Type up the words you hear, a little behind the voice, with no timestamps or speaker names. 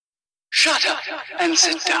Shut up and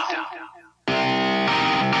sit down.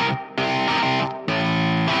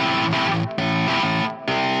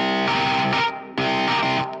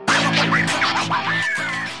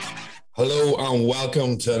 Hello and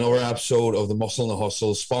welcome to another episode of the Muscle and the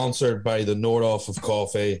Hustle, sponsored by the Nordoff of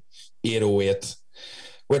Coffee 808.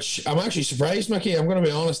 Which I'm actually surprised, Mickey. I'm going to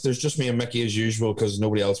be honest. There's just me and Mickey as usual because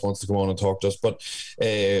nobody else wants to come on and talk to us. But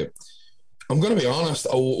I'm going to be honest.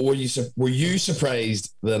 Were you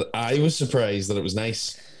surprised that I was surprised that it was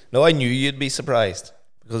nice? No, I knew you'd be surprised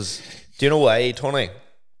because do you know why, Tony?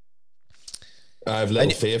 I have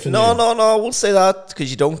little faith in you. No, I won't say that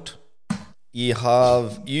because you don't. You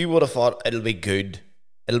would have thought it'll be good.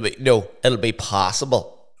 It'll be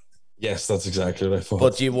possible. Yes, that's exactly what I thought.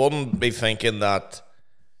 But you wouldn't be thinking that.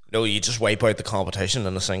 No, you just wipe out the competition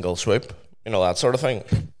in a single swoop. You know, that sort of thing.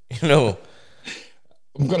 You know.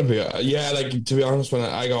 I'm going to be, to be honest, when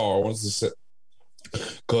I got our ones to sit,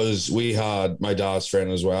 because we had my dad's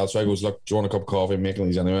friend as well. So I goes, look, do you want a cup of coffee? I'm making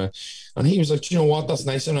these anyway. And he was like, do you know what? That's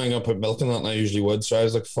nice. I'm not going to put milk in that, and I usually would. So I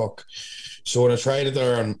was like, fuck. So when I tried it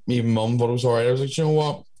there, and even mum thought it was all right, I was like, do you know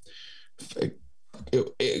what?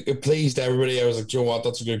 It pleased everybody. I was like, do you know what?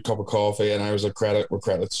 That's a good cup of coffee. And I was like, credit where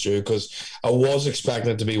credit's due, because I was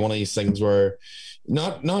expecting it to be one of these things where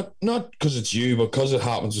not because it's you, but because it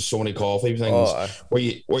happens with so many coffee things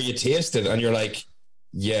where you taste it and you're like,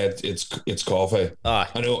 yeah, it's coffee.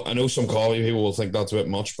 I know some coffee people will think that's a bit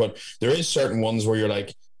much, but there is certain ones where you're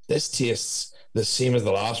like, this tastes the same as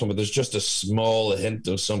the last one, but there's just a small hint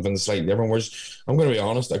of something slightly different. Whereas I'm going to be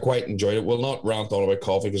honest, I quite enjoyed it. We'll not rant on about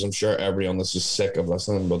coffee because I'm sure everybody on this is sick of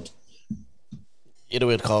listening, but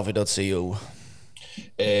 808coffee.co.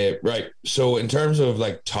 Right. So in terms of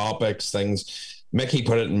like topics, things, Mickey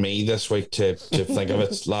put it in me this week to think of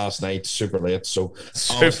it last night, super late. So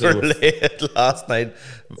super late last night,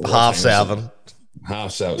 7:30.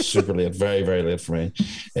 7:30, super late, very, very late for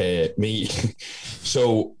me.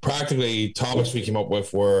 So practically topics we came up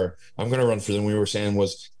with were, I'm going to run through them. We were saying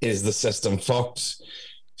is the system fucked?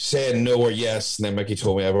 Saying no or yes. And then Mickey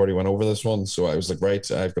told me I've already went over this one. So I was like,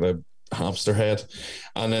 right, I've got a hamster head.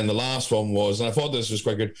 And then the last one was, and I thought this was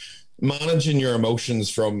quite good, managing your emotions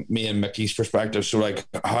from me and Mickey's perspective. So like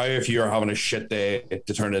how if you're having a shit day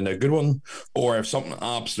to turn into a good one, or if something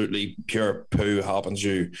absolutely pure poo happens to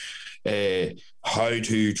you, how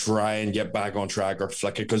to try and get back on track or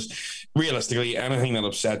flick it. Because realistically, anything that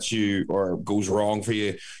upsets you or goes wrong for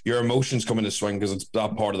you, your emotions come into swing because it's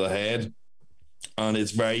that part of the head. And it's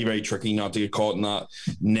very, very tricky not to get caught in that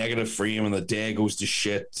negative frame, and the day goes to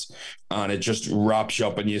shit and it just wraps you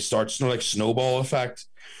up and you start like snowball effect.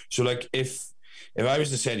 So like if I was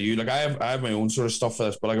to say to you, like I have my own sort of stuff for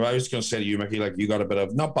this, but like if I was going to say to you, Mickey, like you got a bit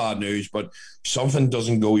of not bad news, but something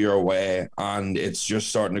doesn't go your way and it's just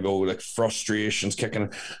starting to go, like frustrations kicking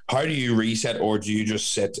in. How do you reset, or do you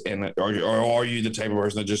just sit in it, or are you the type of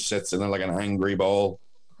person that just sits in it like an angry ball?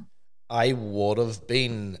 I would have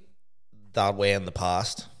been that way in the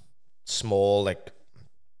past. Small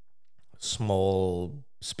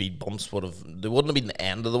speed bumps they wouldn't have been the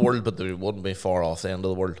end of the world, but they wouldn't be far off the end of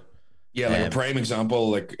the world. Yeah, like a prime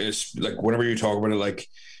example, like is like whenever you talk about it, like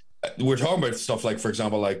we're talking about stuff like, for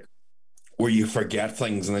example, like where you forget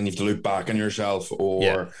things and then you have to loop back on yourself,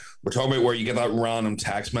 or we're talking about where you get that random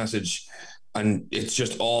text message and it's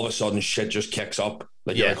just all of a sudden shit just kicks up.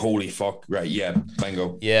 Like you're like, holy fuck, right? Yeah,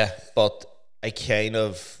 bingo. Yeah, but I kind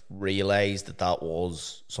of realised that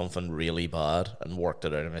was something really bad and worked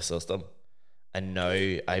it out of my system. And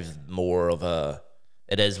now I've more of a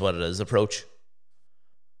it is what it is approach.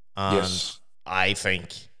 And yes. I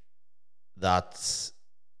think that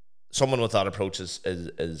someone with that approach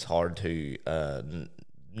is hard to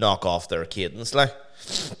knock off their cadence. Like,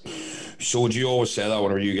 so would you always say that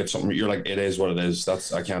whenever you get something, you're like, it is what it is.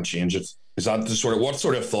 I can't change it. Is that the sort of, what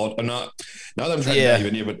sort of thought? I'm not that I'm trying to dive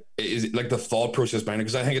in you, but is it like the thought process behind it?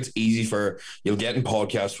 Because I think it's easy you'll get in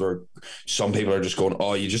podcasts where some people are just going,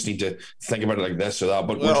 oh, you just need to think about it like this or that.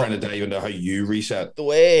 But we're trying to dive into how you reset. The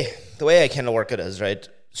way I kind of work it is, right,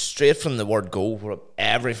 straight from the word go,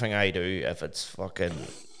 everything I do, if it's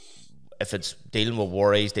dealing with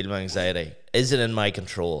worries, dealing with anxiety, is it in my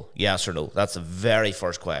control? Yes or no? That's the very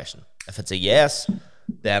first question. If it's a yes,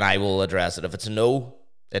 then I will address it. If it's a no,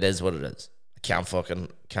 it is what it is. I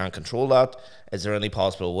can't control that. Is there any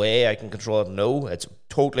possible way I can control it? No, it's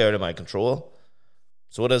totally out of my control.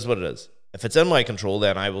 So it is what it is. If it's in my control,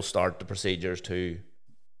 then I will start the procedures to,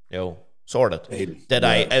 sort it.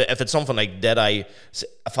 If it's something like,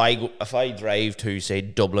 if I drive to, say,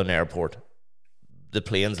 Dublin Airport, the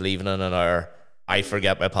plane's leaving in an hour, I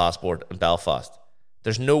forget my passport in Belfast.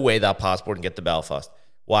 There's no way that passport can get to Belfast.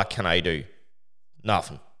 What can I do?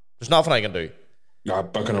 Nothing. There's nothing I can do. Yeah,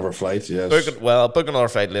 book another flight, yes. Book another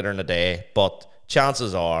flight later in the day, but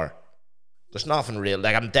chances are there's nothing real.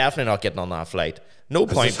 Like, I'm definitely not getting on that flight. No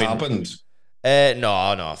Has point this being... happened?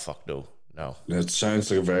 No, fuck no. No. It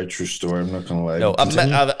sounds like a very true story, I'm not gonna lie. No,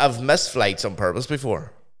 I've missed flights on purpose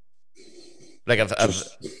before. Like, I've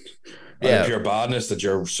yeah. Pure badness that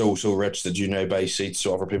you're so rich that you now buy seats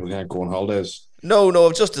so other people can't go on holidays. No,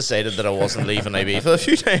 I've just decided that I wasn't leaving Ibiza a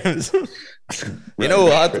few times. You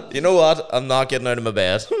know what? I'm not getting out of my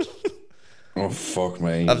bed. Oh, fuck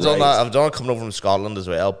me. I've done that. I've done it coming over from Scotland as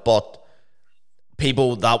well. But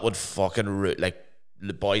people that would fucking like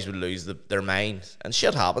the boys would lose their minds, and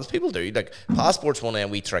shit happens. People do. Like, passport's one of them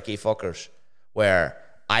wee tricky fuckers where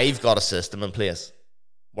I've got a system in place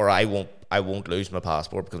where I won't lose my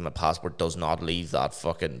passport because my passport does not leave that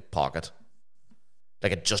fucking pocket.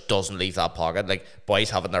 Like, it just doesn't leave that pocket. Like, boys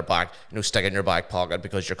have it in their back, stick it in your back pocket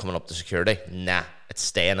because you're coming up to security. Nah, it's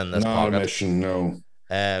staying in this pocket. Mission, no.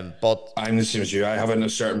 But I'm the same as you. I have it in a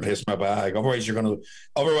certain place in my bag.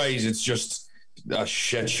 Otherwise, it's just a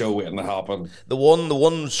shit show waiting to happen. The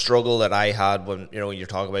one struggle that I had when you're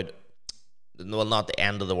talking about, well, not the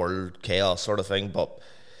end of the world chaos sort of thing, but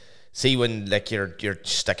see when like you're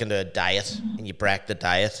sticking to a diet and you break the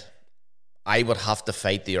diet, I would have to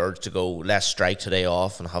fight the urge to go, let's strike today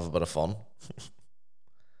off and have a bit of fun.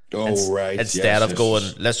 Right. Instead of going,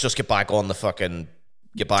 let's just get back on the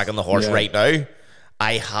horse right now.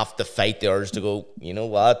 I have to fight the urge to go, you know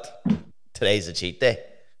what? Today's a cheat day.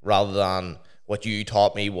 Rather than what you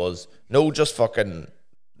taught me was, no, just fucking,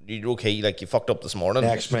 you're okay, like you fucked up this morning.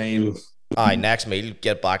 Next meal,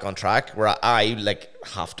 get back on track. Where I like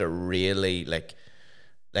have to really like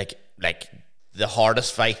the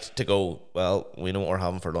hardest fight to go, well, we know what we're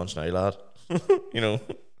having for lunch now, lad.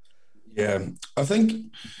 Yeah. I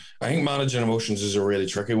think managing emotions is a really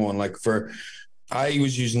tricky one. Like I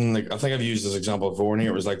was using, I think I've used this example before, and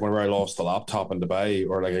it was like whenever I lost the laptop in Dubai,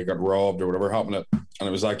 or like I got robbed or whatever happened, and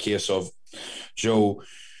it was that case of, Joe,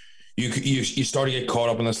 you start to get caught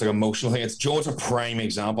up in this like emotional thing. It's a prime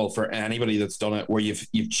example for anybody that's done it, where you've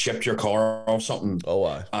chipped your car off something. Oh,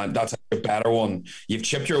 wow. And that's a better one. You've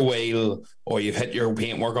chipped your wheel, or you've hit your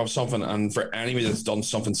paintwork off something, and for anybody that's done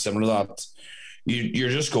something similar to that, you're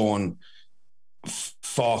just going,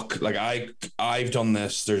 fuck, like I've done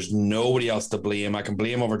this. There's nobody else to blame. I can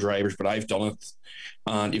blame other drivers, but I've done it.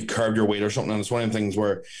 And you've curbed your weight or something, and it's one of the things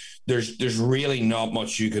where there's really not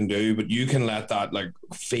much you can do, but you can let that like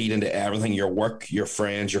feed into everything, your work, your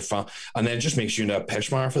friends, your fun, and then it just makes you into a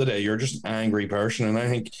pishmar for the day. You're just an angry person. And I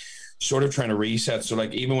think sort of trying to reset. So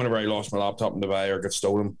like even whenever I lost my laptop in Dubai or got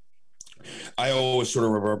stolen, I always sort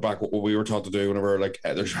of revert back what we were taught to do whenever like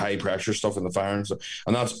there's high pressure stuff in the fire and stuff.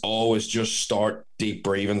 And that's always just start deep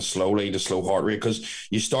breathing slowly to slow heart rate, because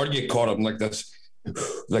you start to get caught up in like this,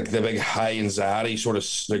 like the big high anxiety sort of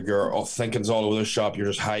like your thinking's all over the shop. You're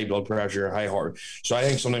just high blood pressure, high heart. So I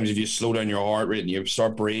think sometimes if you slow down your heart rate and you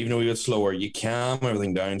start breathing a wee bit slower, you calm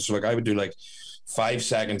everything down. So like I would do like 5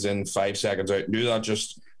 seconds in, 5 seconds out, do that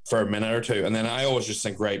just for a minute or two. And then I always just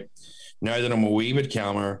think, right, now that I'm a wee bit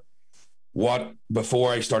calmer,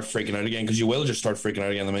 before I start freaking out again, because you will just start freaking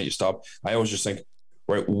out again the minute you stop, I always just think,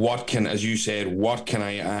 right, what can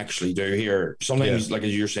I actually do here? Sometimes, like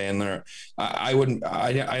as you're saying there, I wouldn't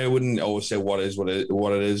always say what it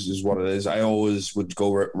is. I always would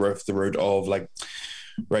go with the route of like,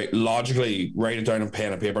 right, logically write it down on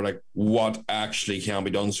pen and paper, like what actually can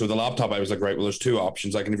be done. So the laptop, I was like, right, well, there's 2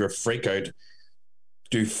 options. I can either freak out,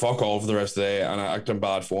 do fuck all for the rest of the day and act in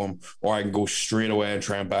bad form, or I can go straight away and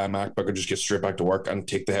try and buy a MacBook and just get straight back to work and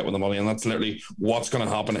take the hit with the money. And that's literally what's going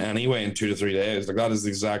to happen anyway in 2 to 3 days. Like that is the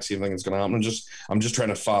exact same thing that's going to happen. I'm just trying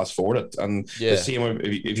to fast forward it. And the same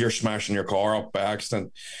if you're smashing your car up by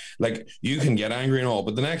accident, like you can get angry and all,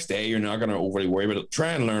 but the next day you're not going to overly worry about it. Try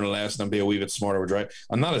and learn a lesson and be a wee bit smarter with drive.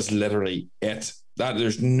 And that is literally it. That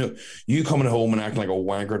there's no, you coming home and acting like a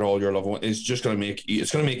wanker to all your loved ones, it's just going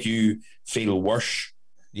to make you feel worse.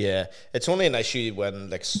 Yeah, it's only an issue when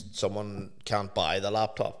like someone can't buy the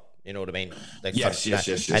laptop. You know what I mean? Like yes.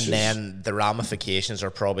 Then the ramifications are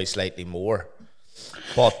probably slightly more.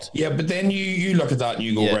 But then you look at that and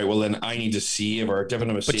you go, right, well then I need to save or give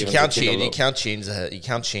them a save. But you can't change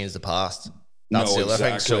the past. That's the other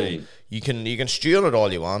thing. So you can stew on it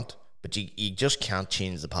all you want, but you just can't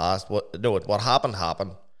change the past. What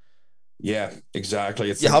happened. Yeah,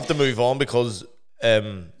 exactly. You have to move on because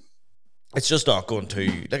it's just not going to,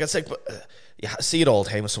 like it's like, you see it all the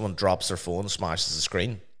time when someone drops their phone, smashes the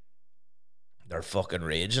screen, they're fucking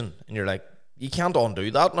raging, and you're like, you can't undo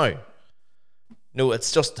that now. No,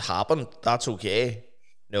 it's just happened. That's okay.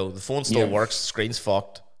 No, the phone still works, the screen's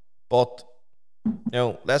fucked, but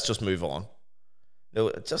Let's just move on.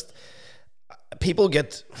 It's just people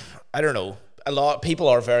get, I don't know. A lot people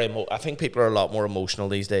are I think people are a lot more emotional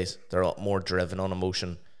these days. They're a lot more driven on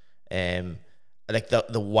emotion. Like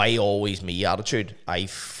the why always me attitude. I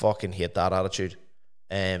fucking hate that attitude.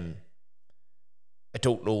 I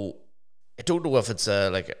don't know if it's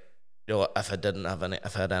like, if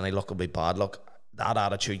I had any luck, it'd be bad luck. That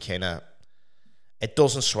attitude kind of, it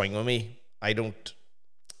doesn't swing with me. I don't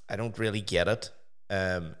really get it.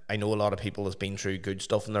 I know a lot of people has been through good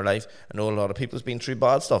stuff in their life. I know a lot of people has been through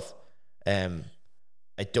bad stuff. I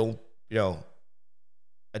don't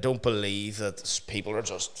believe that people are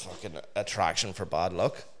just fucking attraction for bad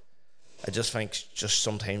luck. I just think just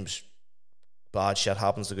sometimes bad shit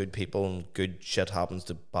happens to good people and good shit happens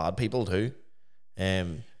to bad people too.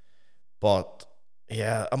 But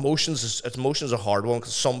yeah, emotions are a hard one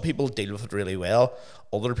because some people deal with it really well.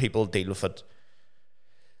 Other people deal with it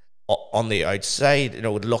on the outside. It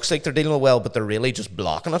looks like they're dealing with it well, but they're really just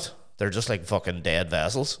blocking it. They're just like fucking dead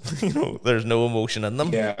vessels. There's no emotion in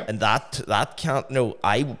them. Yeah. And that can't. No,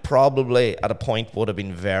 I probably at a point would have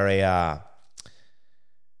been very,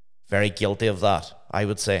 very guilty of that. I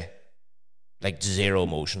would say, like zero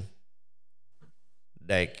emotion.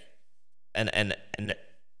 Like, and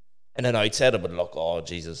then outside it would look, oh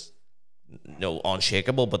Jesus, no,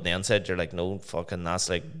 unshakable. But the inside you're like, no, fucking, that's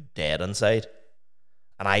like dead inside.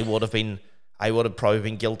 And I would have probably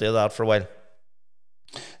been guilty of that for a while.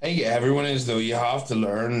 I think everyone is, though. You have to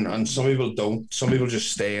learn, and some people don't. Some people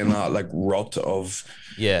just stay in that like rut of,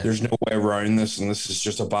 there's no way around this, and this is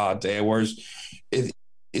just a bad day. Whereas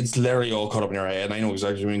it's literally all caught up in your head. And I know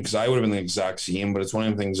exactly what I mean, because I would have been the exact same. But it's one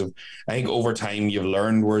of the things of, I think over time you've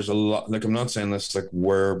learned. Whereas a lot, like I'm not saying this like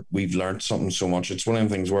where we've learned something so much. It's one of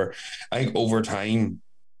the things where I think over time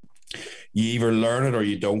you either learn it or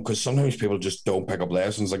you don't, because sometimes people just don't pick up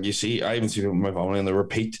lessons. Like you see, I even see people in my family and they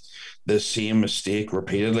repeat the same mistake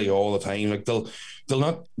repeatedly all the time. Like they'll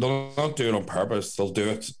not do it on purpose. They'll do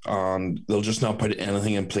it and they'll just not put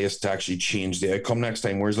anything in place to actually change the outcome next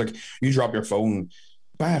time. Whereas like you drop your phone,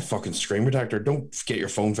 buy a fucking screen protector. Don't get your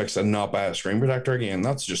phone fixed and not buy a screen protector again.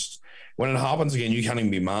 That's just, when it happens again, you can't even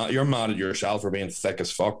be mad. You're mad at yourself for being thick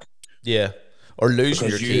as fuck. Yeah. Or losing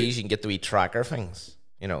your keys, you can get the wee tracker things,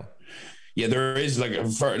 Yeah, there is like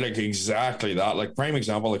exactly that. Like prime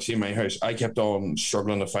example, like see in my house, I kept on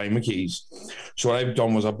struggling to find my keys. So what I've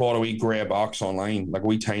done was I bought a wee grey box online, like a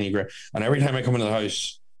wee tiny grey, and every time I come into the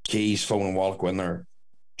house, keys, phone, and wallet go in there.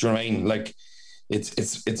 Do you know what I mean? Like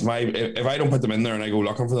it's my, if I don't put them in there and I go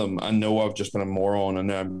looking for them, I know I've just been a moron, and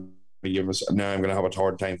now I'm gonna have a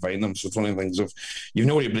hard time finding them. So it's one of the things of, you've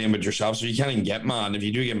nobody to blame but yourself, so you can't even get mad. And if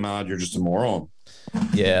you do get mad, you're just a moron.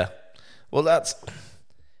 Yeah. Well,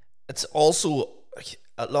 it's also,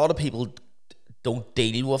 a lot of people don't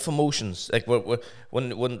deal with emotions. Like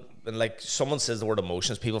when like someone says the word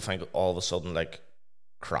emotions, people think all of a sudden like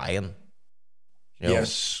crying.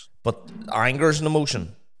 Yes. But anger is an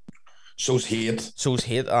emotion. So's hate.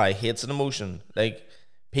 Hate's an emotion. Like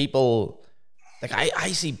people, like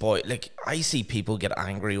I see people get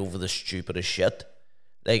angry over the stupidest shit.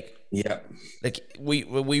 Like, yeah, like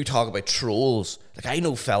we talk about trolls. Like I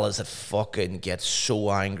know fellas that fucking get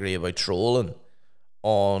so angry about trolling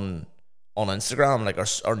on Instagram, like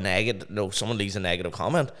or negative. No, someone leaves a negative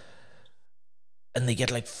comment, and they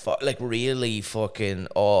get like really fucking.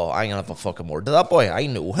 Oh, I'm gonna have a fucking word to that boy. I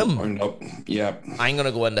know him. Yeah, I'm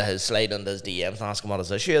gonna go into his slide into his DMs and ask him what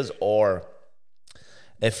his issue is, or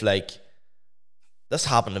if like this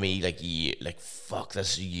happened to me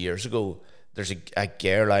this years ago. There's a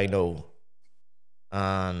girl I know,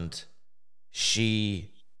 and it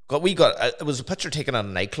was a picture taken at a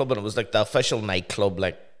nightclub, and it was like the official nightclub,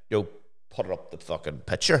 like, put up the fucking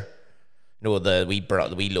picture, the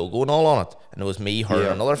wee logo and all on it, and it was me, her,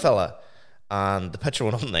 and another fella, and the picture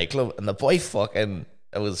went up in the nightclub, and the boy it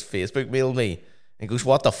was Facebook mailed me, and he goes,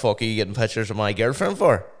 "What the fuck are you getting pictures of my girlfriend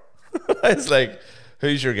for?" I was like,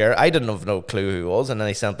 "Who's your girl?" I didn't have no clue who it was, and then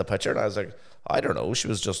he sent the picture, and I was like, I don't know, she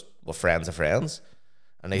was just with friends of friends.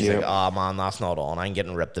 And he's like, "Oh man, that's not on. I'm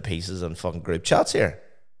getting ripped to pieces in fucking group chats here."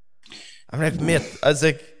 I'm like, "Mate," I was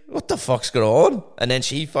like, "What the fuck's going on?" And then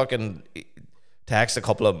she fucking texts a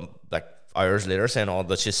couple of like hours later saying, "Oh,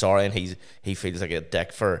 that she's sorry," and he feels like a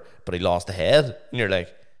dick but he lost a head. And you're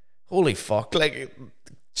like, holy fuck, like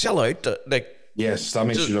chill out. Like, yes, that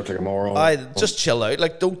makes you look like a moron. Just chill out.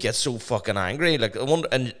 Like, don't get so fucking angry. Like, I wonder,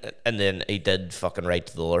 and then he did fucking write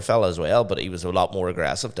to the other fella as well, but he was a lot more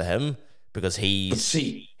aggressive to him because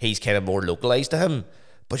he's kind of more localized to him.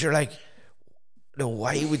 But you're like,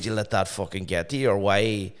 why would you let that fucking get to you? Or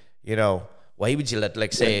why would you let,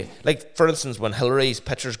 like, say, like, for instance, when Hillary's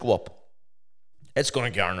pictures go up, It's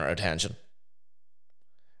going to garner attention.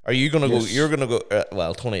 Are you going to Yes. go? You're going to go.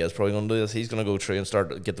 Well, Tony is probably going to do this. He's going to go through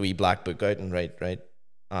and get the wee black book out and write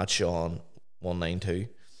at Sean192.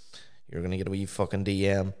 You're going to get a wee fucking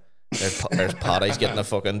DM. There's Paddy's getting a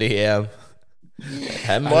fucking DM.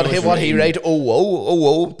 Him, what he write?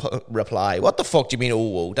 Reply. What the fuck do you mean?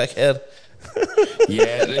 Dickhead.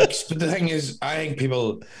 Yeah, but the thing is, I think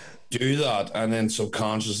people do that and then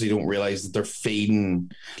subconsciously don't realize that they're feeding.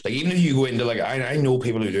 Like, even if you go into, like, I know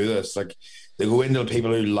people who do this. Like, they go into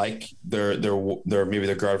people who like their maybe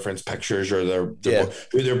their girlfriend's pictures or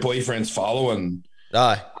who their boyfriend's following.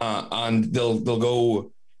 Aye. And they'll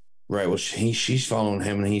go, right, well, she's following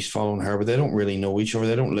him and he's following her, but they don't really know each other.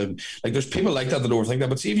 They don't live, like, there's people like that overthink that.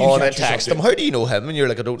 But see if you and I text them, how do you know him? And you're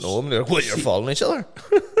like, I don't know him. And they're like, well, you're following each other.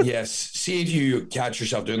 Yes. See if you catch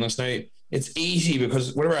yourself doing this now. It's easy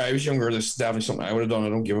because whenever I was younger, this is definitely something I would have done. I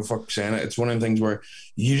don't give a fuck saying it. It's one of the things where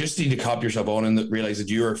you just need to cop yourself on and realize that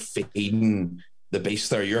you are feeding the beast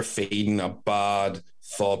there. You're feeding a bad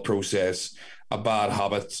thought process, a bad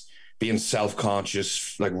habit, being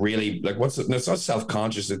self-conscious, like really, like it's not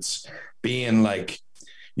self-conscious. It's being like,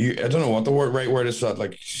 I don't know what the right word is for that.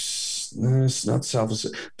 Like, it's not selfish.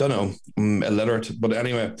 Don't know. I'm illiterate, but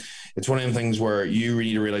anyway, it's one of them things where you really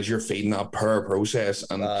need to realize you're feeding that per process,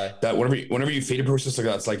 and that whenever you feed a process like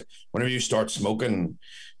that, it's like whenever you start smoking,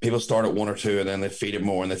 people start at 1 or 2, and then they feed it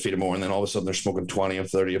more, and they feed it more, and then all of a sudden they're smoking 20 and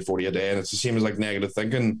 30 or 40 a day, and it's the same as like negative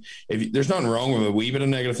thinking. There's nothing wrong with a wee bit of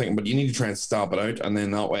negative thinking, but you need to try and stop it out, and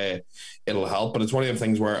then that way it'll help. But it's one of them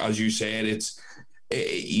things where, as you said,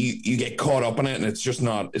 you get caught up in it and it's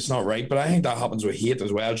not right. But I think that happens with hate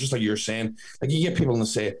as well, just like you're saying. Like, you get people and they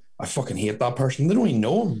say, I fucking hate that person. They don't even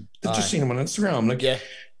know him. They've just seen him on Instagram. Like, yeah.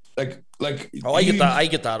 Like I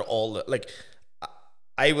get that all. Like,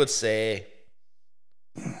 I would say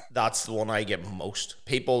that's the one I get most.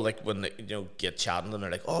 People, like, when they get chatting and they're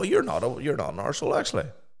like, oh, you're not an arsehole, actually.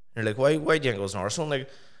 You're like, why do you think I was an arsehole? Like,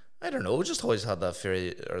 I don't know, just always had that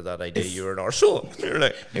theory or that idea you were an arsehole. You're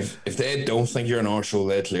like, if they don't think you're an arsehole,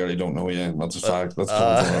 they clearly don't know you. That's a fact. That's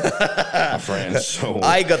coming from a friend. So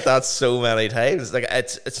I got that so many times. Like,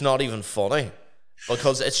 it's not even funny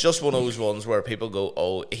because it's just one of those ones where people go,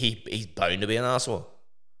 oh, he's bound to be an asshole.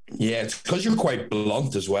 Yeah, it's because you're quite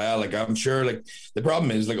blunt as well. Like, I'm sure, like, the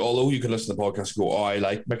problem is, like, although you could listen to the podcast and go, oh, I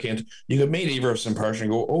like McKent, you could meet either of us in person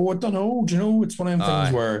and go, oh, I don't know. Do you know, it's one of them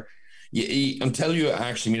things where until you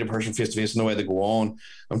actually meet a person face to face and the way they go on.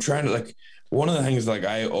 I'm trying to, like, one of the things, like,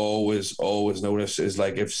 I always notice is,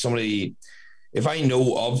 like, if I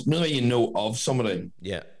know of, you know of somebody.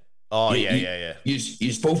 Yeah. Oh, yeah.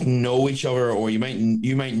 You both know each other, or you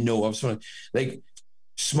might know of someone. Like,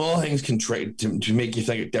 small things can try to make you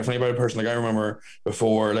think differently about a person. Like, I remember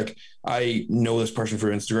before, like, I know this person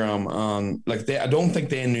through Instagram, and like, I don't think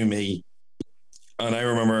they knew me, and I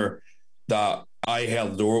remember that I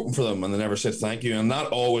held the door open for them and they never said thank you, and that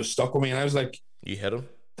always stuck with me. And I was like, you hit him?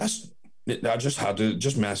 I just had to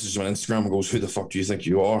message them on Instagram and goes, who the fuck do you think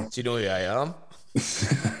you are? Do you know who I am?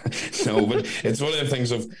 No, but it's one of the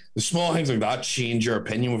things of the small things like that change your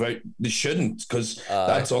opinion without they shouldn't, because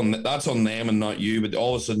that's on them and not you. But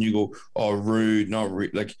all of a sudden you go, oh, rude, not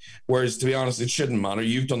rude. Like, whereas to be honest, it shouldn't matter.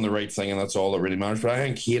 You've done the right thing and that's all that really matters. But I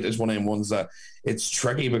think hate is one of them ones that it's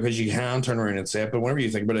tricky because you can turn around and say it, but whenever you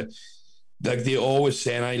think about it, like they always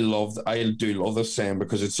say, and I do love this saying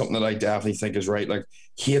because it's something that I definitely think is right. Like,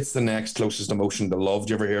 hate's the next closest emotion to love.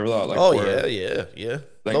 Do you ever hear of that? Like, yeah.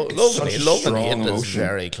 Like, love and hate is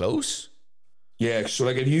very close. Yeah, so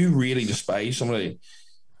like if you really despise somebody,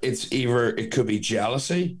 it could be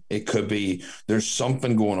jealousy, it could be there's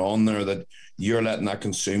something going on there that you're letting that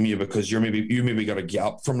consume you because you maybe got a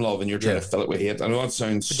gap from love and you're trying to fill it with hate. I know that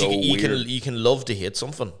sounds weird. You can love to hate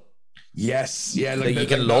something. Yes, yeah, like you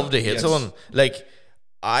can love to hate someone. Like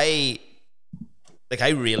I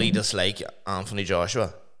really dislike Anthony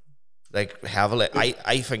Joshua, like heavily.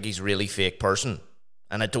 I think he's a really fake person,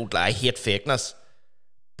 and I hate fakeness,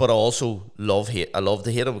 but I also I love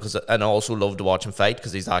to hate him and I also love to watch him fight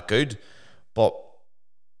because he's that good. But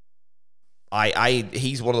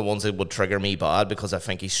he's one of the ones that would trigger me bad because I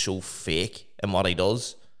think he's so fake in what he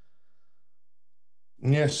does.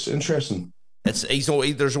 Yes, interesting.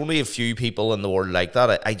 There's only a few people in the world like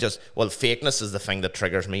that. Fakeness is the thing that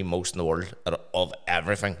triggers me most in the world of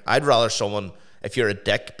everything. I'd rather someone, if you're a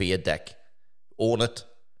dick, be a dick. Own it.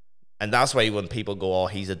 And that's why when people go, oh,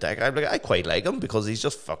 he's a dick, I'm like, I quite like him because he's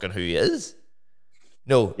just fucking who he is.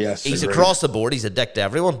 No, yes, he's across the board, he's a dick to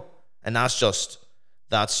everyone. And that's just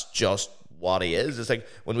what he is. It's like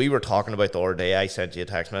when we were talking about the other day, I sent you a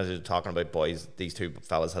text message talking about boys, these two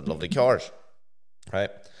fellas had lovely cars.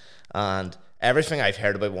 Right? And everything I've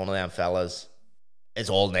heard about one of them fellas is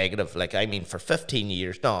all negative. Like, I mean, for 15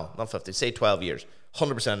 years, no, not 15, say 12 years,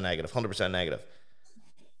 100% negative, 100% negative.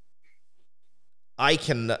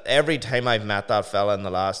 Every time I've met that fella in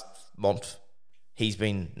the last month, he's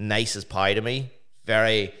been nice as pie to me.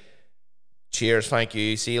 Very, cheers, thank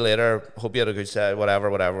you, see you later, hope you had a good set, whatever.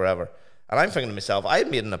 And I'm thinking to myself, I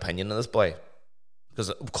made an opinion of this boy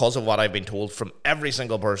because of what I've been told from every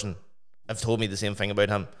single person. Have told me the same thing about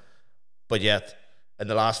him. But yet, in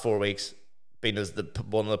the last 4 weeks, been as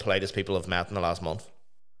one of the politest people I've met in the last month.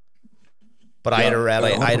 But I'd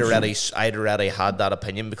already had that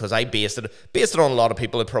opinion because I based it on a lot of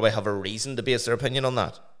people who probably have a reason to base their opinion on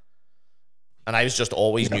that. And I was just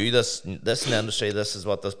always knew this in the industry, this is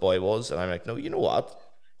what this boy was. And I'm like, no, you know what?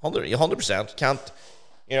 100%.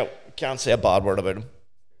 Can't say a bad word about him.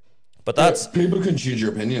 But that's... people can change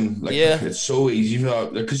your opinion. Like, it's so easy for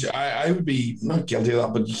that. Because I would be not guilty of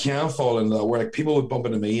that, but you can't fall into that where like people would bump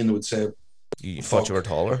into me and they would say, you thought you were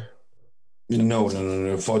taller? No.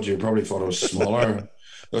 Thought you probably thought I was smaller.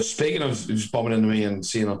 Speaking of bumping into me and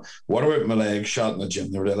seeing him, what about my leg shot in the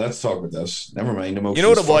gym the other day? Let's talk about this. Never mind emotions. You know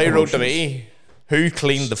what the boy wrote to me? Who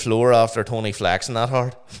cleaned the floor after Tony flexing that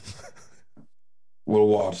hard? Well,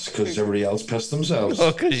 what? Because everybody else pissed themselves.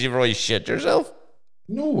 Oh, because you probably shit yourself.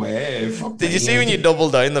 No way. Did you see when you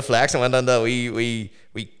doubled down the flex and went on that wee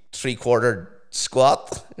 3/4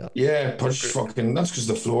 squat? Yeah, push fucking. That's because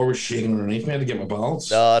the floor was shaking underneath me. I had to get my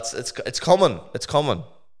balance. No, it's coming. It's coming.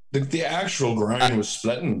 The actual ground was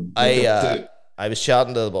splitting. I was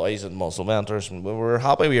chatting to the boys at Muscle Mentors, and we were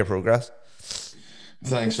happy with your progress.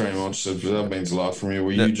 Thanks very much. That means a lot for me.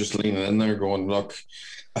 Were you just leaning in there going, look,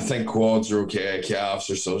 I think quads are okay, calves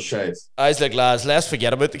are so shite? I was like, lads, let's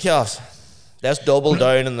forget about the calves. Let's double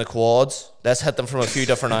down in the quads. Let's hit them from a few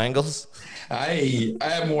different angles. I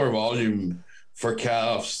have more volume for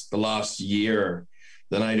calves the last year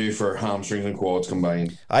than I do for hamstrings and quads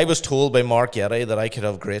combined. I was told by Mark Getty that I could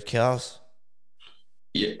have great calves.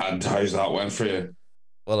 Yeah, and how's that went for you?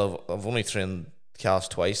 Well, I've only trained calves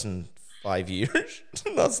twice in 5 years.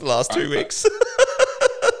 That's the last 2 weeks.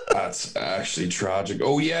 That's actually tragic.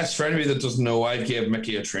 Oh yes, for anybody that doesn't know, I gave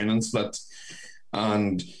Mickey a training split.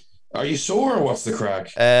 And are you sore or what's the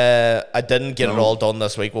crack? I didn't get it all done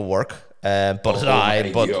this week with work. But is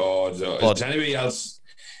anybody else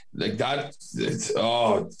like that?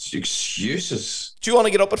 It's excuses. Do you want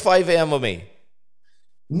to get up at 5 a.m. with me?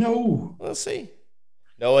 No. Let's see.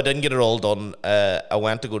 No, I didn't get it all done. I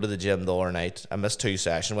went to go to the gym the other night. I missed 2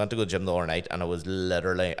 sessions. Went to go to the gym the other night, and it was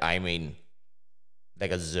literally,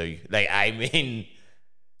 like a zoo.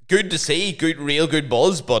 Good to see, real good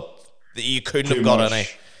buzz, but you couldn't have got any.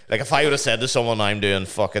 Like, if I would have said to someone I'm doing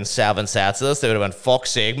fucking 7 sets of this, they would have went,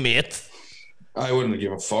 fuck's sake, mate. I wouldn't have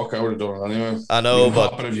given a fuck. I would have done it anyway. I know,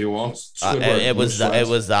 but if you want, it was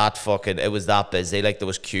that busy. Like, there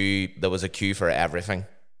was a queue for everything.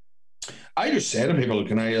 I just say to people,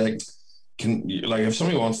 if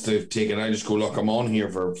somebody wants to take it, I just go, look, I'm on here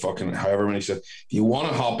for fucking however many sets. If you want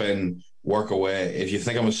to hop in, work away. If you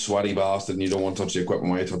think I'm a sweaty bastard and you don't want to touch the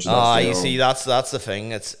equipment while you touch it, you see, that's the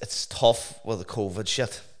thing. It's tough with the COVID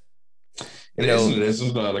shit. It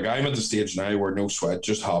isn't. Like, I'm at the stage now where no sweat,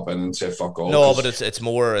 just hop in and say fuck all. No, but it's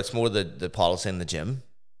more the policy in the gym.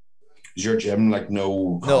 Is your gym like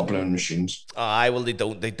no hopping machines?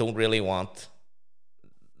 They don't really want.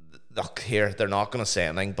 Look here, they're not going to say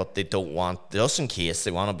anything, but they don't want, just in case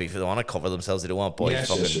they want to cover themselves. They don't want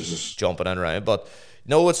boys jumping in around. But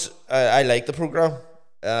no, I like the program.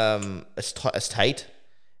 It's tight.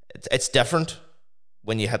 It's different.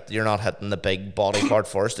 When you're not hitting the big body part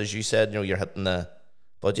first, as you said, you're hitting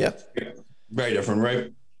but yeah, very different,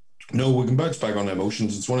 right? No, we can bounce back on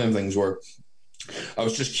emotions. It's one of them things where I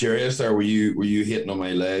was just curious. There, were you hitting on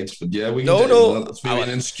my legs? But yeah, we can. No. It's maybe an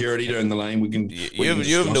insecurity down the line.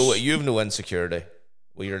 You have no insecurity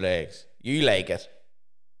with your legs. You like it.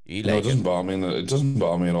 It doesn't bother me. It doesn't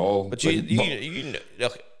bother me at all. But you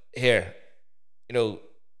look here.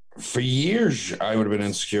 For years, I would have been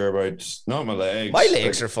insecure about not my legs. My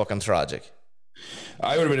legs are fucking tragic.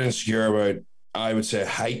 I would have been insecure about, I would say,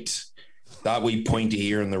 height. That wee pointy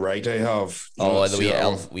ear in the right I have. The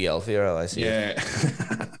wee elf ear, I see. Yeah.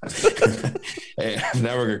 I've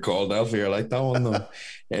never got called elf ear like that one, though.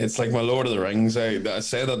 It's like my Lord of the Rings. I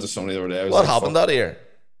said that to somebody the other day. What happened that ear?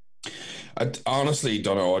 I honestly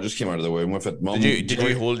don't know. I just came out of the womb with it. Mom, did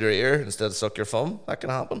you hold your ear instead of suck your thumb? That can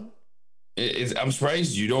happen. I'm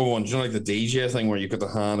surprised you don't want, like the DJ thing where you put the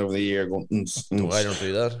hand over the ear going. No, I don't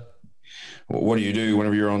do that. What do you do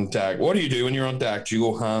whenever you're on deck? What do you do when you're on deck? Do you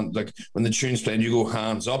go hand, like when the tune's playing, do you go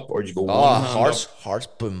hands up or do you go one hand up? Hearts,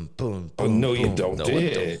 boom, boom, boom. Oh, no, you don't. No, do I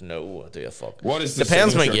you? don't. No, do you fuck? What is the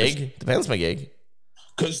Depends my gig.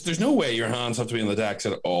 Because there's no way your hands have to be on the decks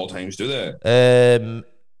at all times, do they?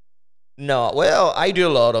 No, well, I do a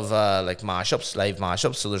lot of like mashups, live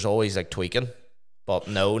mashups, so there's always like tweaking. But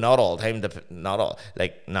no, not all the time. Not all,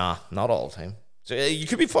 like, nah, not all the time. So you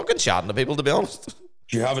could be fucking chatting to people, to be honest.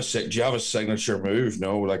 Do you have a signature move?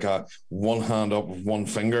 No, like a one hand up with one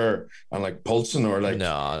finger and like pulsing, or like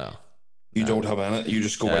No. you don't have any. You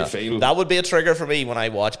just go by feel. That would be a trigger for me when I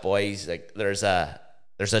watch boys. Like, there's a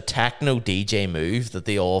techno DJ move that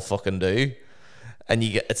they all fucking do, and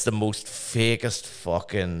it's the most fakest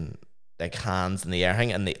fucking like hands in the air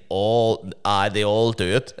thing, and they all do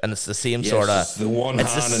it, and it's the same sort of. It's the one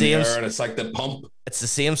hand in the air, and it's like the pump. It's the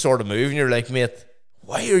same sort of move, and you're like, mate,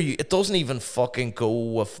 why are you? It doesn't even fucking go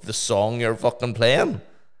with the song you're fucking playing.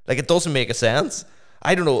 Like, it doesn't make a sense.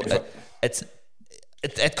 I don't know.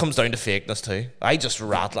 It comes down to fakeness too. I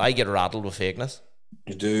get rattled with fakeness.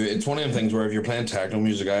 You do. It's one of them things where if you're playing techno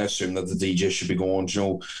music, I assume that the DJ should be going, you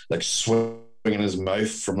know, like swinging his mouth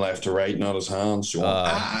from left to right, not his hands. So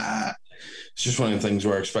it's just one of the things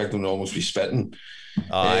where I expect them to almost be spitting.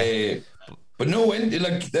 But no,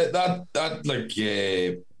 like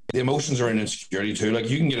the emotions are in insecurity too. Like,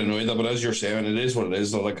 you can get annoyed at that, but as you're saying, it is what it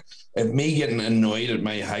is. Though, like, if me getting annoyed at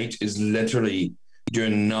my height is literally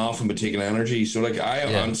doing nothing but taking energy. So like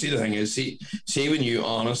see, the thing is, see when you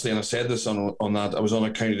honestly, and I said this on that, I was on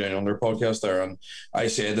a County Down Under podcast there, and I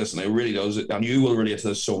said this, and it really does, and you will relate to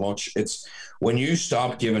this so much. It's when you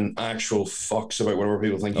stop giving actual fucks about whatever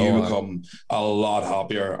people think, you become a lot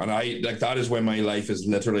happier. And I like, that is when my life has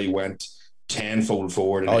literally went tenfold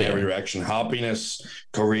forward in every direction. Happiness,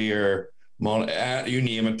 career, you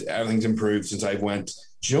name it, everything's improved since I've went,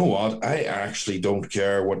 do you know what? I actually don't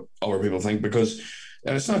care what other people think, because,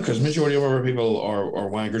 and it's not because majority of other people are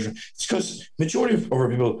wankers. It's because majority of other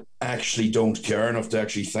people actually don't care enough to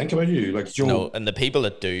actually think about you. Like, no, and the people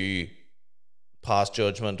that do pass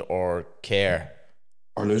judgment or care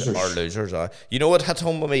are losers. You know what hit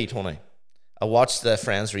home with me, Tony? I watched the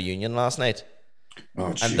Friends reunion last night.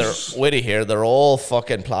 Oh, and they're all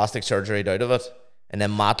fucking plastic surgery out of it. And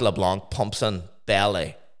then Matt LeBlanc pumps in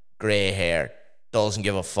belly, grey hair, doesn't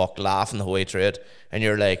give a fuck, laughing the whole way through it. And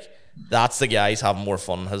you're like, that's the guy who's having more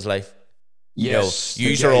fun in his life. Yes. You know,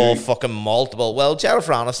 yous are all fucking multiple. Well,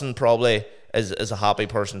 Jennifer Aniston probably is a happy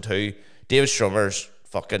person too. David Strummer's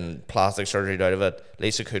fucking plastic surgery out of it.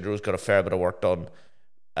 Lisa Kudrow's got a fair bit of work done.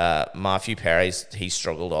 Matthew Perry's, he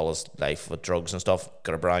struggled all his life with drugs and stuff.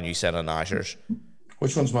 Got a brand new set of Nashers.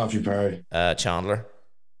 Which one's Matthew Perry? Chandler.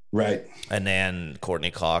 Right. And then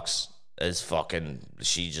Courtney Cox is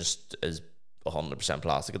she just is 100%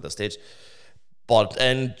 plastic at this stage. But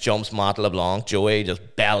in jumps Matt LeBlanc, Joey,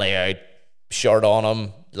 just belly out, shirt on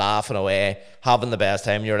him, laughing away, having the best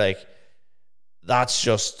time. You're like, that's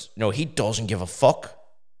just, he doesn't give a fuck.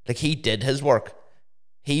 Like, he did his work.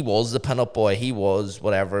 He was the pinup boy. He was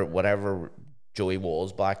whatever Joey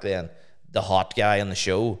was back then, the hot guy on the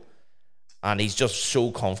show. And he's just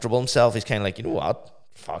so comfortable himself. He's kind of like, you know what?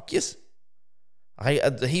 Fuck yes.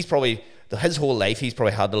 He's probably, his whole life, he's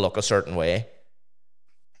probably had to look a certain way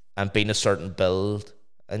and been a certain build,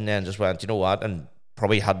 and then just went, you know what? And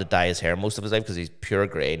probably had to dye his hair most of his life because he's pure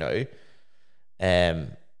grey now.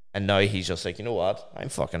 And now he's just like, you know what? I'm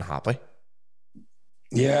fucking happy.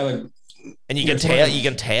 Yeah, like, and you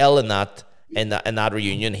can tell in that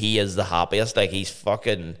reunion, he is the happiest. Like, he's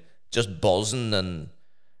fucking just buzzing and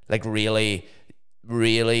like really,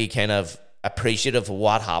 really kind of appreciative of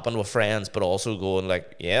what happened with Friends, but also going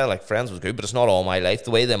like, yeah, like Friends was good, but it's not all my life.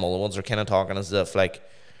 The way them other ones are kind of talking as if like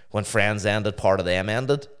when Friends ended, part of them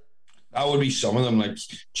ended. That would be some of them, like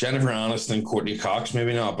Jennifer Aniston and Courtney Cox,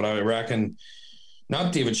 maybe not, but I reckon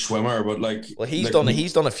not David Schwimmer, but like, well, he's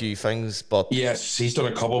done a few things, but yes, he's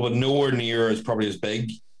done a couple, but nowhere near as probably as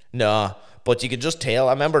big. No, but you could just tell.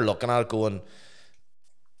 I remember looking at it going,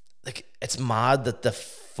 like, it's mad that the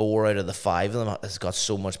 4 out of the 5 of them has got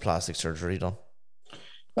so much plastic surgery done.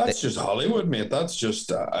 That's just Hollywood, mate. That's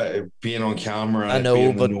just being on camera. I know,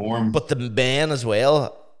 being but the norm. But the men as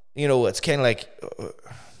well. It's kind of like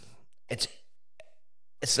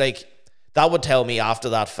it's like that would tell me after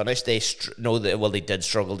that finish they did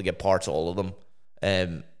struggle to get parts, all of them,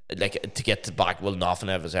 like to get to back. Well, nothing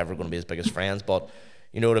ever is ever going to be as big as Friends, but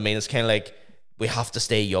you know what I mean. It's kind of like we have to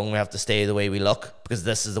stay young. We have to stay the way we look because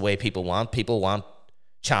this is the way people want. People want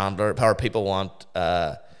Chandler, or people want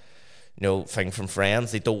thing from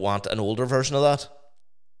Friends. They don't want an older version of that.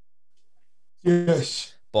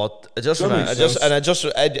 Yes. But it was when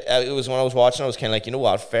I was watching, I was kind of like, you know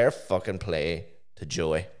what, fair fucking play to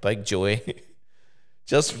Joey, big Joey,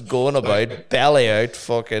 just going about belly out,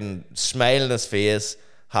 fucking smiling his face,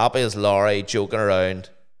 happy as Laurie, joking around,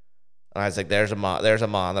 And I was like, there's a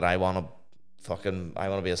man that I want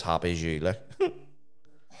to be as happy as you, like.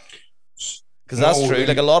 Because that's true.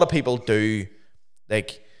 Like a lot of people do,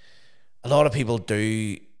 like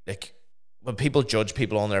when people judge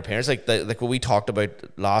people on their appearance, like what we talked about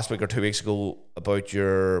last week or 2 weeks ago about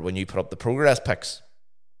when you put up the progress pics.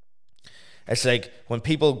 It's like when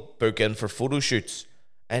people book in for photo shoots,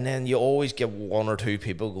 and then you always get one or two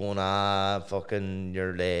people going, fucking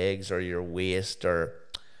your legs or your waist or,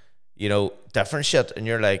 you know, different shit. And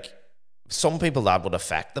you're like, some people that would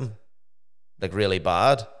affect them, like really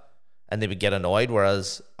bad, and they would get annoyed.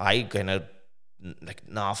 Whereas I kind of, like,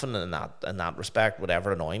 nothing in that respect would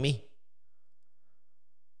ever annoy me.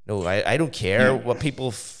 No, I don't care what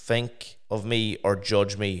people think of me or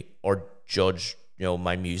judge you know,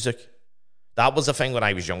 my music. That was a thing when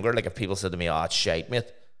I was younger. Like if people said to me, it's shite,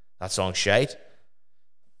 mate, that song's shite,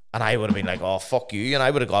 and I would have been like, oh, fuck you, and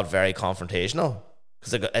I would have got very confrontational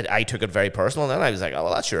because I took it very personal, and then I was like, oh,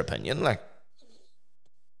 well, that's your opinion, like,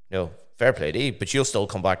 you know, fair play to you, but you'll still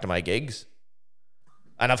come back to my gigs.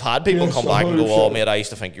 And I've had people come back and go, oh, mate, I used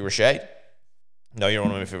to think you were shite, now you're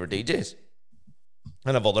one of my favourite DJs.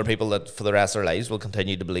 And I have other people that for the rest of their lives will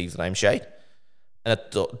continue to believe that I'm shite. And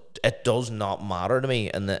it does not matter to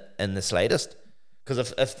me in the slightest.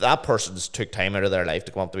 Because if that person's took time out of their life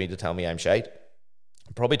to come up to me to tell me I'm shite,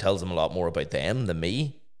 it probably tells them a lot more about them than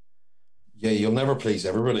me. Yeah, you'll never please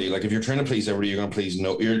everybody. Like if you're trying to please everybody, you're gonna please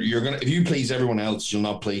if you please everyone else, you'll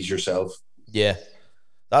not please yourself. Yeah,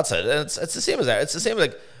 that's it. It's the same as that. It's the same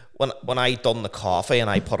like when I done the coffee and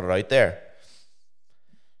I put it out there.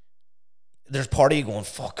 There's part of you going,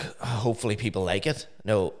 fuck, hopefully people like it.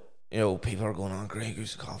 No, you know, people are going on Grey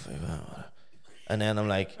Goose coffee. And then I'm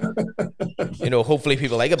like, you know, hopefully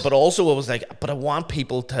people like it. But also I was like, but I want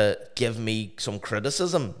people to give me some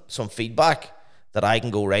criticism, some feedback that I can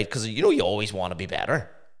go, right. Because, you know, you always want to be better.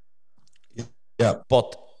 Yeah.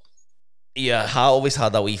 But yeah, I always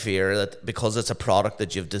had that wee fear that because it's a product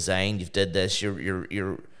that you've designed, you've did this,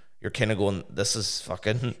 you're kind of going, this is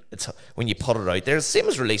fucking, it's when you put it out there, it's the same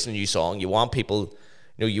as releasing a new song. You want people,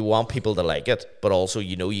 you know, you want people to like it, but also,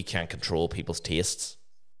 you know, you can't control people's tastes.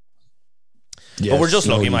 Yes, but we're just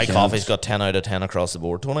lucky my coffee's got 10 out of 10 across the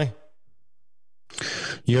board, Tony.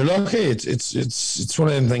 You're lucky. It's one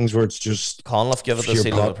of them things where it's just Conliffe give it the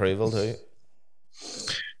seal of approval too.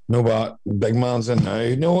 No, but big man's in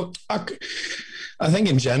now. No, I think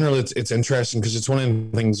in general it's interesting because it's one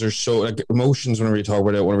of the things. There's so like emotions whenever you talk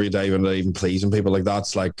about it, whenever you dive into even pleasing people, like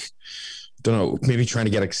that's like, don't know, maybe trying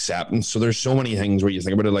to get acceptance. So there's so many things where you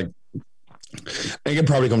think about it, like I think it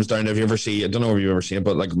probably comes down to, if you ever see, I don't know if you've ever seen it,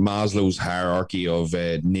 but like Maslow's hierarchy of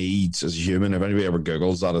needs as a human. If anybody ever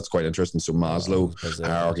Googles that, it's quite interesting. So Maslow's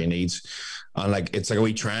hierarchy of needs, and like it's like a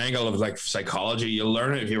wee triangle of like psychology. You'll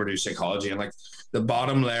learn it if you ever do psychology, and like the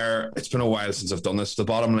bottom layer, it's been a while since I've done this. The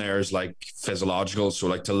bottom layer is like physiological. So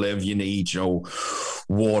like to live, you need, you know,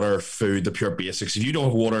 water, food, the pure basics. If you don't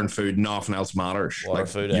have water and food, nothing else matters. Water, like,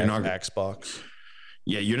 food, you're not Xbox.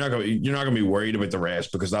 Yeah, you're not gonna be worried about the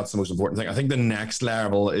rest because that's the most important thing. I think the next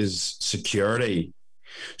level is security.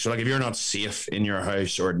 So like if you're not safe in your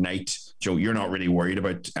house or at night, Joe, you're not really worried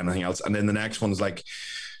about anything else. And then the next one's like,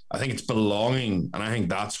 I think it's belonging, and I think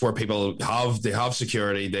that's where people have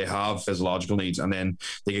security, they have physiological needs, and then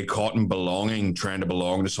they get caught in belonging, trying to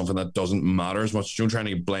belong to something that doesn't matter as much, trying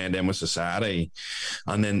to blend in with society,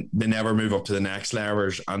 and then they never move up to the next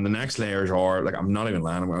layers. And the next layers are like, I'm not even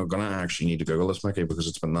lying, I'm gonna actually need to Google this, Mickey, because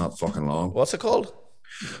it's been that fucking long. What's it called?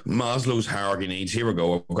 Maslow's hierarchy needs. Here we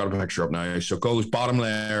go. I've got a picture up now. So it goes, bottom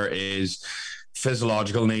layer is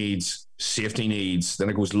physiological needs, safety needs, then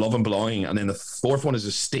it goes love and belonging, and then the fourth one is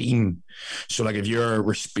esteem. So like if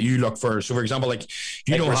you look for, so for example, like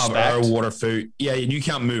you don't have air, water, food, yeah, and you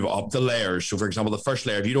can't move up the layers. So for example, the first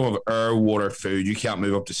layer, if you don't have air, water, food, you can't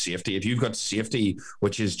move up to safety. If you've got safety,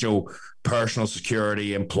 which is personal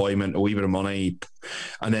security, employment, a wee bit of money,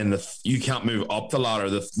 and then you can't move up the ladder.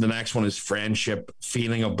 The next one is friendship,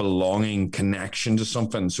 feeling of belonging, connection to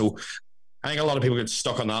something. So I think a lot of people get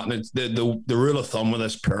stuck on that, and it's the rule of thumb with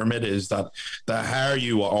this pyramid is that the higher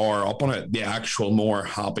you are up on it, the actual more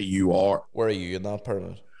happy you are. Where are you in that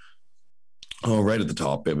pyramid? Oh, right at the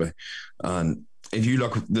top, baby. And if you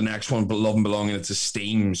look at the next one, love and belonging, it's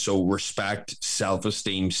esteem. So respect,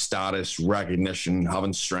 self-esteem, status, recognition,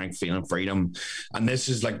 having strength, feeling freedom. And this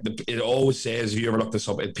is like, it always says, if you ever look this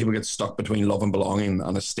up, people get stuck between love and belonging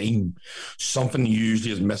and esteem. Something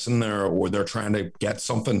usually is missing there, or they're trying to get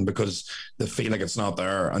something because they feel like it's not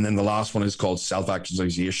there. And then the last one is called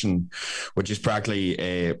self-actualization, which is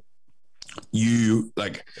practically you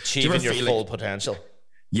like achieving your full potential.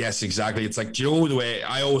 Yes, exactly. It's like, do you know the way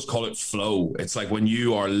I always call it flow? It's like when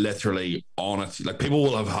you are literally on it. Like people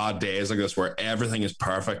will have had days like this where everything is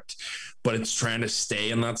perfect, but it's trying to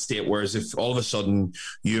stay in that state. Whereas if all of a sudden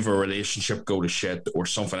you have a relationship go to shit or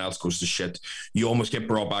something else goes to shit, you almost get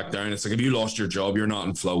brought back down. It's like if you lost your job, you're not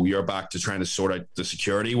in flow. You're back to trying to sort out the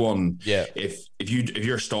security one. Yeah. If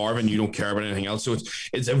you're starving, you don't care about anything else. So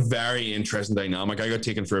it's a very interesting dynamic. I got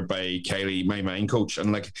taken through it by Kylie, my mind coach,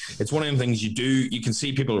 and like it's one of the things you do. You can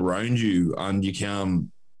see people around you, and you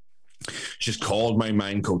can. She's called my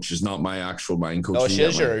mind coach. Is not my actual mind coach. Oh,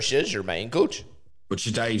 she's your mind coach. But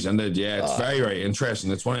she dives into it. Yeah, it's very, very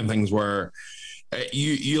interesting. It's one of the things where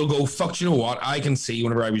you'll go, fuck, you know what? I can see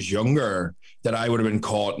whenever I was younger that I would have been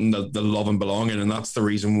caught in the love and belonging. And that's the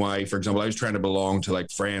reason why, for example, I was trying to belong to like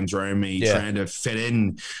friends around me, trying to fit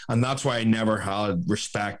in. And that's why I never had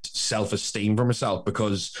respect, self-esteem for myself,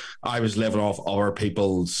 because I was living off other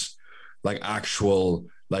people's like actual,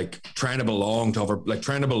 like trying to belong to other, like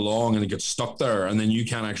trying to belong and get stuck there. And then you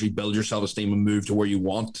can't actually build your self-esteem and move to where you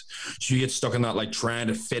want. So you get stuck in that, like trying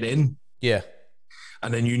to fit in. Yeah.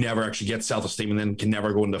 And then you never actually get self-esteem and then can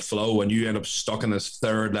never go into flow, and you end up stuck in this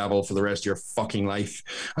third level for the rest of your fucking life.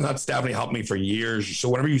 And that's definitely helped me for years. So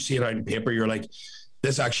whenever you see it out in paper, you're like,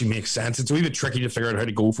 this actually makes sense. It's a wee bit tricky to figure out how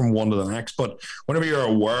to go from one to the next, but whenever you're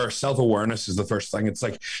aware, self-awareness is the first thing. It's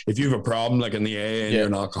like if you have a problem, like in the AA and you're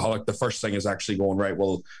an alcoholic, the first thing is actually going, right,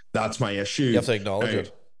 well, that's my issue. You have to acknowledge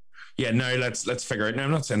it. Yeah, now let's figure it out. Now,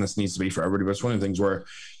 I'm not saying this needs to be for everybody, but it's one of the things where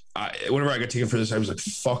whenever I got taken for this, I was like,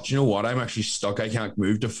 fuck, you know what? I'm actually stuck. I can't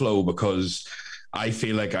move to flow because I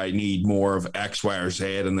feel like I need more of X, Y, or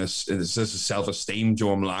Z, and this is self-esteem,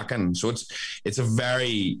 Joe, I'm lacking. So it's a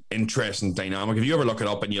very interesting dynamic. If you ever look it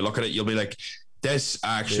up and you look at it, you'll be like, this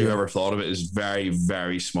actually, whoever thought of it is very,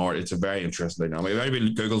 very smart. It's a very interesting dynamic. If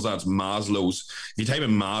anybody Googles that, it's Maslow's. If you type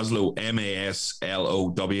in Maslow,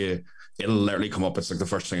 MASLOW, it'll literally come up. It's like the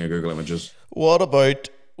first thing I Google images. What about,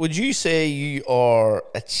 would you say you are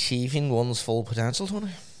achieving one's full potential,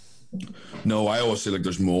 Tony? No, I always say like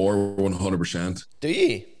there's more, 100%. Do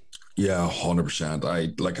you? Yeah,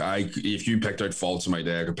 100%. If you picked out faults in my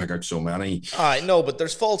day, I could pick out so many. I know, but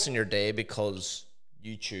there's faults in your day because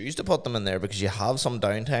you choose to put them in there because you have some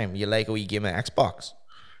downtime. You like a wee game of Xbox.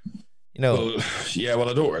 You know. Well,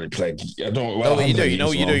 I don't really play. I don't. Well, no, you do. You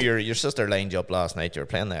know, you do. Your sister lined you up last night. You were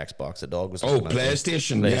playing the Xbox. The dog was.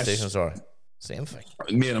 PlayStation. PlayStation, yes. Sorry. Same thing.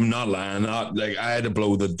 Man, I'm not lying. Like I had to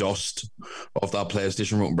blow the dust off that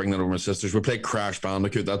PlayStation remote and bring that over my sisters. We played Crash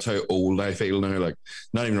Bandicoot. That's how old I feel now. Like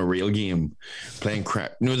not even a real game. Playing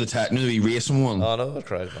Crash. The racing one. Oh no,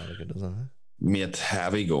 Crash Bandicoot doesn't it? Mate,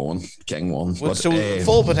 heavy going. King one. Well, so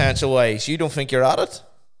full potential wise, you don't think you're at it?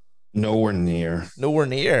 Nowhere near. Nowhere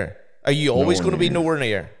near. Are you always going to be nowhere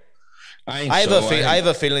near? I have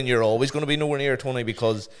a feeling you're always going to be nowhere near, Tony,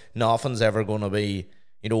 because nothing's ever going to be.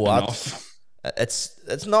 You know what? Enough.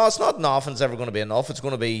 It's not nothing's ever going to be enough. It's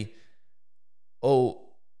going to be,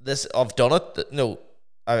 I've done it. No,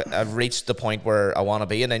 I've reached the point where I want to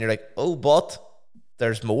be, and then you're like, but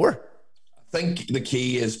there's more. I think the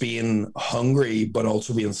key is being hungry, but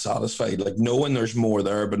also being satisfied. Like knowing there's more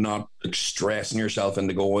there, but not like stressing yourself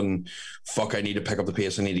into going, fuck, I need to pick up the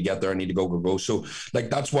pace. I need to get there. I need to go. So like,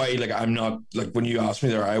 that's why, like, I'm not like, when you asked me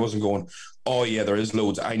there, I wasn't going, oh yeah, there is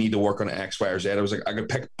loads. I need to work on X, Y, or Z. I was like, I could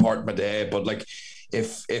pick apart my day, but like,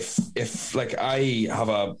 if like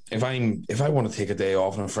if I want to take a day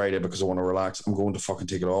off on a Friday because I want to relax, I'm going to fucking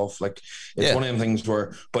take it off. Like it's one of them things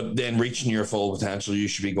where, but then reaching your full potential, you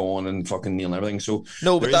should be going and fucking nailing everything. So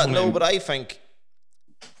but I think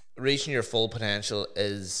reaching your full potential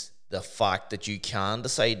is the fact that you can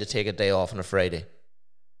decide to take a day off on a Friday.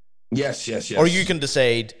 Yes. Or you can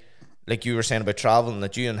decide, like you were saying about traveling,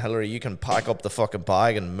 that you and Hillary, you can pack up the fucking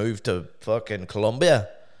bag and move to fucking Colombia.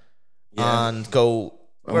 Yeah. And go.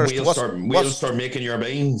 We'll start making your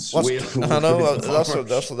beans. I know that's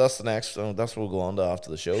the next. That's what we'll go on to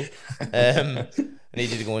after the show. I need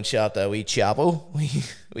you to go and chat that wee Chapo,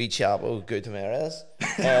 wee Chapo Gutierrez.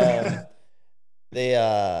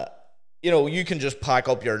 You can just pack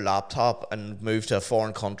up your laptop and move to a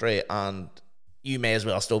foreign country, and you may as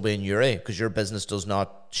well still be in Uri because your business does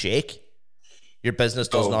not shake. Your business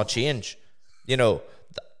does not change. You know,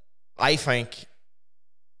 I think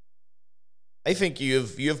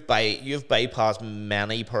you've bypassed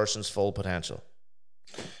many persons' full potential.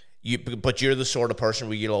 But you're the sort of person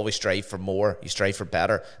where you'll always strive for more. You strive for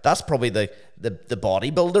better. That's probably the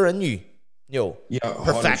bodybuilder in you. You know,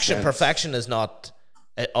 perfection is not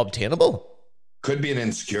obtainable. Could be an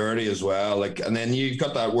insecurity as well. Like, and then you've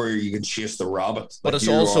got that where you can chase the rabbit. But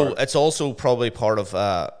it's also probably part of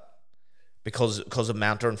because of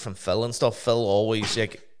mentoring from Phil and stuff. Phil always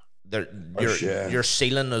like your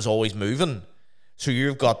ceiling is always moving, so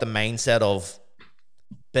you've got the mindset of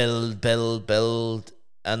build,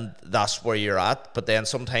 and that's where you're at. But then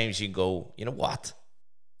sometimes you go, you know what?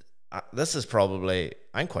 This is probably,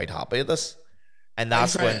 I'm quite happy at this, and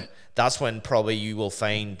that's when probably you will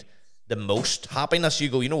find the most happiness. You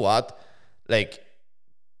go, you know what? Like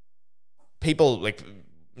people, like,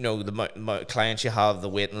 you know, the clients you have, the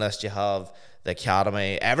waiting list you have, the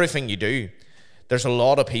academy, everything you do. There's a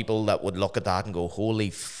lot of people that would look at that and go, holy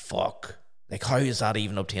fuck, like how is that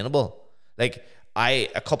even obtainable? Like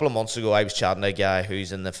a couple of months ago, I was chatting to a guy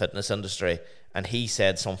who's in the fitness industry, and he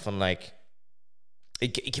said something like, he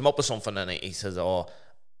came up with something, and he says, oh,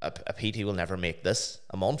 a PT will never make this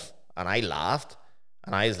a month. And I laughed,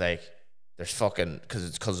 and I was like, there's fucking, because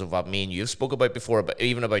it's because of what me and you spoke about before, but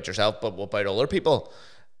even about yourself, but about other people.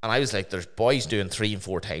 And I was like, there's boys doing 3 and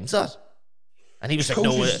 4 times that. And he was like,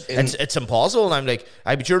 no, it's impossible. And I'm like,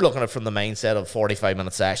 but you're looking at it from the mindset of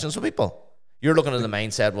 45-minute sessions with people. You're looking at the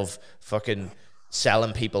mindset of fucking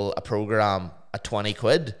selling people a program at 20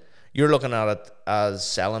 quid. You're looking at it as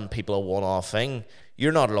selling people a one-off thing.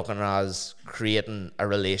 You're not looking as creating a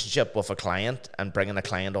relationship with a client and bringing a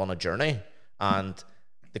client on a journey and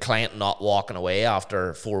the client not walking away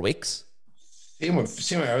after 4 weeks. Same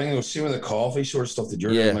with everything. Same with the coffee sort of stuff that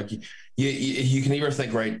you're doing. Like you can either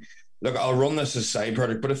think, right, look, I'll run this as a side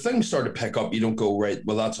project, but if things start to pick up, you don't go, right,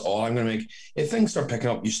 well, that's all I'm going to make. If things start picking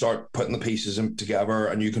up, you start putting the pieces together,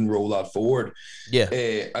 and you can roll that forward. Yeah.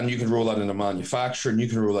 And you can roll that into manufacturing. You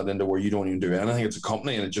can roll that into where you don't even do anything. It's a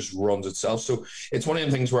company, and it just runs itself. So it's one of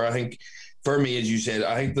the things where I think, for me, as you said,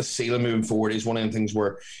 I think the ceiling moving forward is one of the things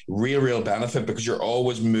where real benefit, because you're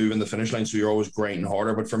always moving the finish line, so you're always grinding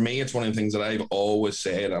harder. But for me, it's one of the things that I've always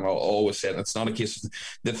said, and I'll always say it. It's not a case of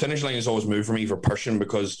the finish line is always moved for me for pushing,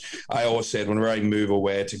 because I always said whenever I move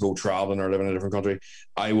away to go traveling or live in a different country,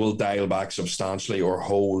 I will dial back substantially or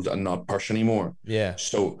hold and not push anymore. Yeah.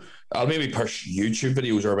 So I'll maybe push YouTube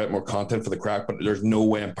videos or a bit more content for the crack, but there's no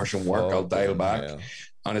way I'm pushing work. I'll dial back. Yeah.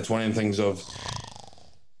 And it's one of the things of,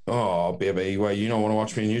 oh, baby, well, you don't want to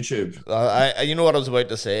watch me on YouTube. You know what I was about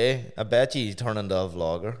to say? I bet you turn into a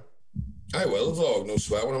vlogger. I will vlog, no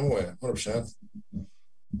sweat when I'm away, 100%.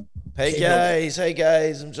 Hey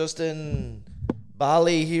guys, I'm just in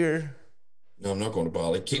Bali here. No, I'm not going to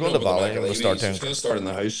Bali. Keep going to Bali. I'm going to start in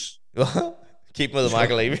the house. Keep with the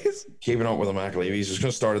McAlevy's? Keeping up with the McAlevy's. It's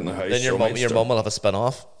going to start in the house. Then your mum will have a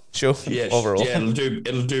spin-off show. Overall. Yeah,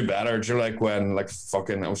 it'll do better. You're like when I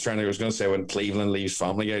was going to say when Cleveland leaves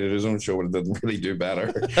Family Guy to do his own show, but it didn't really do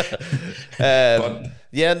better. But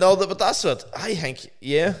that's what I think.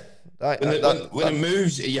 Yeah. When it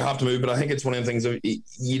moves, you have to move. But I think it's one of the things that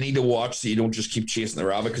you need to watch so you don't just keep chasing the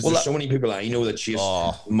rabbit, because there's so many people I know that chase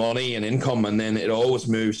money and income, and then it always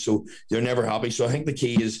moves, so they're never happy. So I think the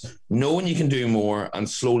key is knowing you can do more and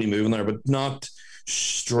slowly moving there, but not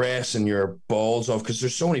stressing your balls off, because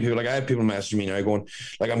there's so many people. Like, I have people messaging me now going,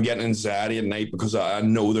 like, I'm getting anxiety at night because I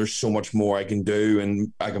know there's so much more I can do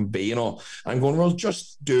and I can be and all. I'm going, well,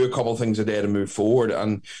 just do a couple of things a day to move forward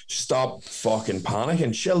and stop fucking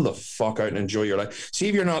panicking. Chill the fuck out and enjoy your life. See,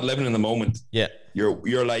 if you're not living in the moment,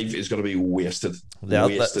 your life is going to be wasted.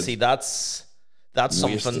 That's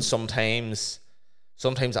something sometimes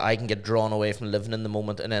I can get drawn away from living in the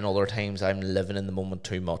moment, and then other times I'm living in the moment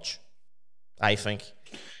too much, I think.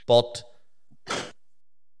 But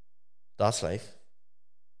that's life.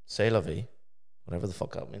 C'est la vie. Whatever the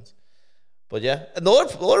fuck that means. But yeah, the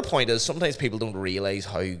other point is sometimes people don't realise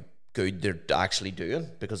how good they're actually doing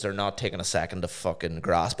because they're not taking a second to fucking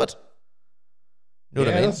grasp it. You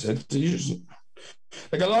know what I mean? That's it.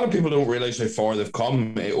 Like, a lot of people don't realise how far they've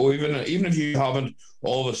come. Or even if you haven't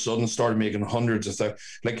all of a sudden started making hundreds of thousands,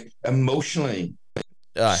 like, emotionally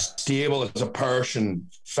stable as a person,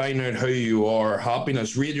 find out who you are,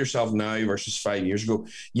 happiness, read yourself now versus 5 years ago,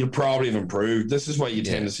 you'll probably have improved. This is why you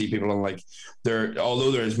tend to see people in, like,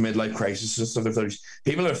 although there is midlife crisis and stuff in their 30s,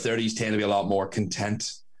 people in their 30s tend to be a lot more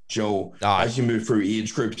content, Joe, as you move through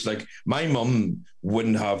age groups. Like, my mum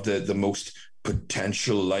wouldn't have the most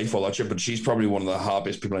potential life, all that shit, but she's probably one of the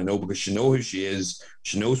happiest people I know because she knows who she is,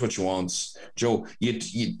 she knows what she wants. Joe,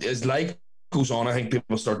 as life goes on, I think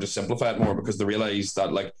people start to simplify it more because they realize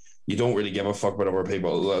that, like, you don't really give a fuck about other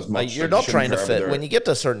people as much. You're not trying to fit. When you get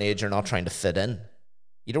to a certain age, you're not trying to fit in.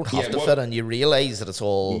 You don't have to fit in. You realize that it's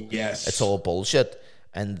all bullshit,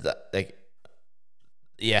 and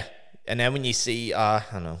and then when you see, I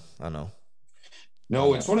know.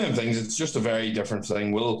 No, it's one of them things. It's just a very different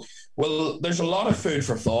thing. Well, there's a lot of food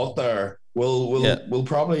for thought there. We'll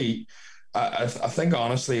probably I think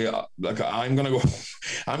honestly, like I'm gonna go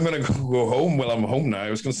home. Well, I'm home now. I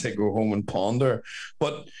was gonna say go home and ponder,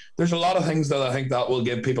 but there's a lot of things that I think that will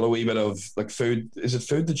give people a wee bit of like food. Is it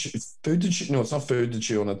food to chew? Food to chew? No, it's not food to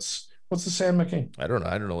chew on. It's what's the saying, Mickey? I don't know.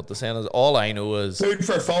 I don't know what the saying is. All I know is Food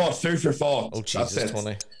for thought. Food for thought. oh Jesus, That's it.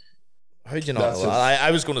 20. How'd you not That's know that?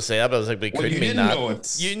 I was going to say that, but I was like, we Well, couldn't you mean didn't that. know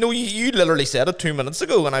it. You know, you literally said it 2 minutes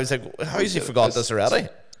ago, and I was like, how's you forgot this already?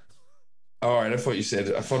 All right, I thought you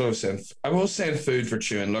said. I thought I was saying food for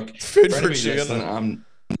chewing. Look, Food for for anybody chewing. listening,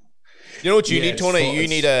 You know what you Yeah, need, it's Tony? thought- You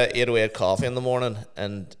need a 808 coffee in the morning,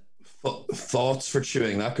 and thoughts for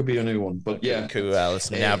chewing. That could be a new one, but yeah. cool. Well,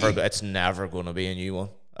 it's never going to be a new one.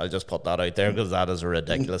 I'll just put that out there because that is a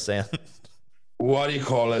ridiculous saying. What do you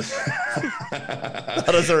call it?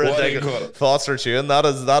 That is a What do you ridiculous call it? thoughts for chewing. That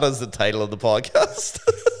is the title of the podcast.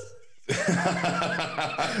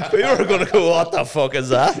 We were going to go, what the fuck is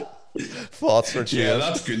that? Thoughts for chewing. Yeah,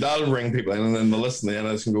 that's good. That'll bring people in, and then they'll listen to the end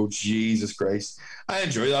and go, Jesus Christ. I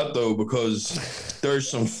enjoy that though because there's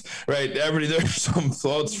some there's some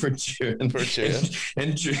thoughts for chewing. For chewing.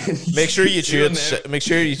 And Make sure you chew chewing them it. Make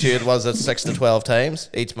sure you chew it. Was it 6 to 12 times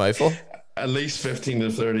each mouthful? at least 15 to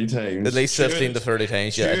 30 times. At least Chew 15 it. to 30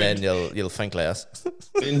 times, yeah, and then you'll think less.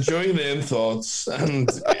 Enjoy them thoughts, and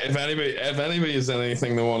if anybody has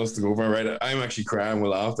anything they want us to go over, right, I'm actually crying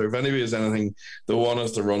with laughter. If anybody has anything they want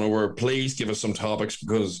us to run over, please give us some topics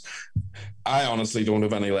because I honestly don't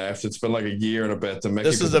have any left. It's been like a year and a bit to make.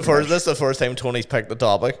 This is the first time Tony's picked the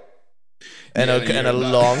topic in a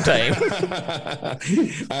long time.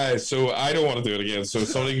 So I don't want to do it again. So if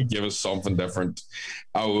somebody could give us something different,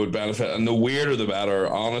 I would benefit. And the weirder the better,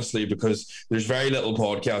 honestly, because there's very little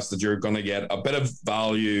podcasts that you're going to get a bit of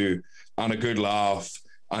value and a good laugh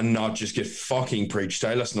and not just get fucking preached.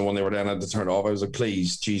 I listened to one they were down, I had to turn it off. I was like,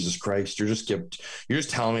 please, Jesus Christ, you're just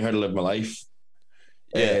telling me how to live my life.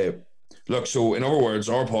 Yeah. Look, so in other words,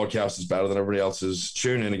 our podcast is better than everybody else's.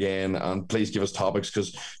 Tune in again and please give us topics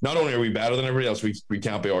because not only are we better than everybody else, we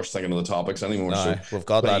can't be arse thinking of the topics anymore. No, So we've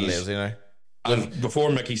got that please. lazy now. And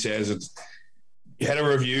before Mickey says it, hit a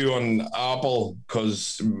review on Apple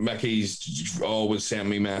because Mickey's always sent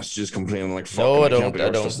me messages complaining like, fuck, No, I can't don't. be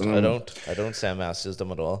arsed listening to them. I don't send messages to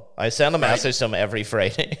them at all. I send a message to them every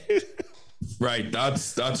Friday. Right,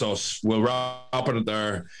 that's us. We'll wrap it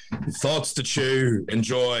there. Thoughts to chew.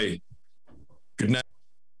 Enjoy.